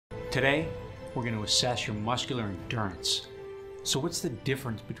Today, we're going to assess your muscular endurance. So what's the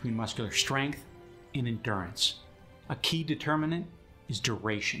difference between muscular strength and endurance? A key determinant is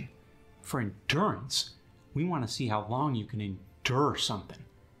duration. For endurance, we want to see how long you can endure something.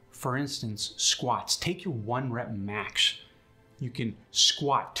 For instance, squats. Take your 1 rep max. You can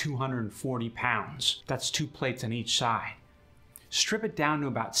squat 240 pounds. That's 2 plates on each side. Strip it down to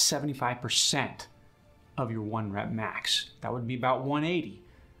about 75% of your 1 rep max. That would be about 180.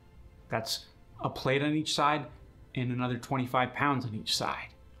 That's a plate on each side and another 25 pounds on each side.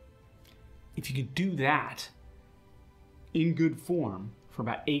 If you can do that in good form for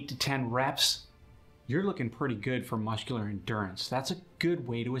about 8 to 10 reps, you're looking pretty good for muscular endurance. That's a good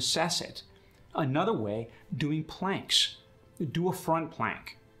way to assess it. Another way, doing planks. Do a front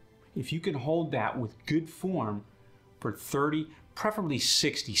plank. If you can hold that with good form for 30, preferably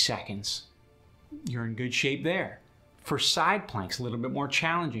 60 seconds, you're in good shape there. For side planks, a little bit more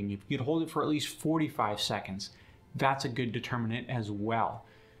challenging. If you could hold it for at least 45 seconds, that's a good determinant as well.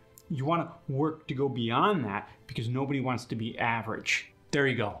 You want to work to go beyond that because nobody wants to be average. There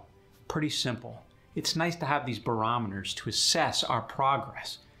you go. Pretty simple. It's nice to have these barometers to assess our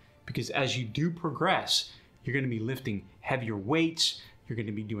progress because as you do progress, you're going to be lifting heavier weights, you're going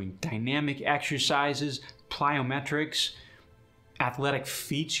to be doing dynamic exercises, plyometrics, athletic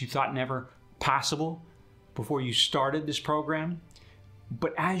feats you thought never possible before you started this program.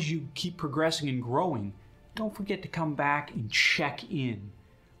 But as you keep progressing and growing, don't forget to come back and check in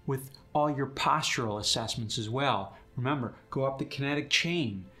with all your postural assessments as well. Remember, go up the kinetic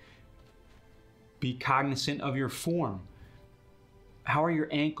chain. Be cognizant of your form. How are your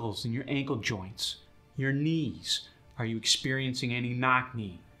ankles and your ankle joints? Your knees? Are you experiencing any knock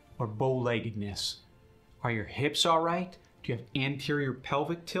knee or bow-leggedness? Are your hips all right? Do you have anterior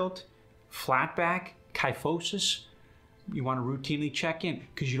pelvic tilt, flat back, kyphosis? You want to routinely check in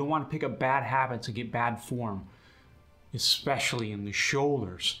because you don't want to pick up bad habits and get bad form, especially in the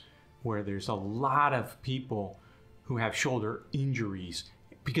shoulders where there's a lot of people who have shoulder injuries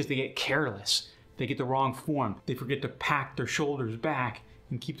because they get careless. They get the wrong form. They forget to pack their shoulders back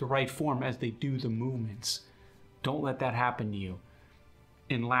and keep the right form as they do the movements. Don't let that happen to you.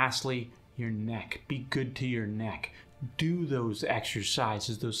 And lastly, your neck. Be good to your neck. Do those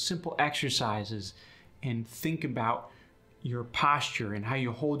exercises, those simple exercises, and think about your posture and how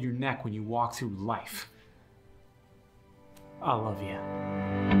you hold your neck when you walk through life. I love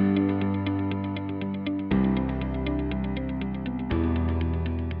you.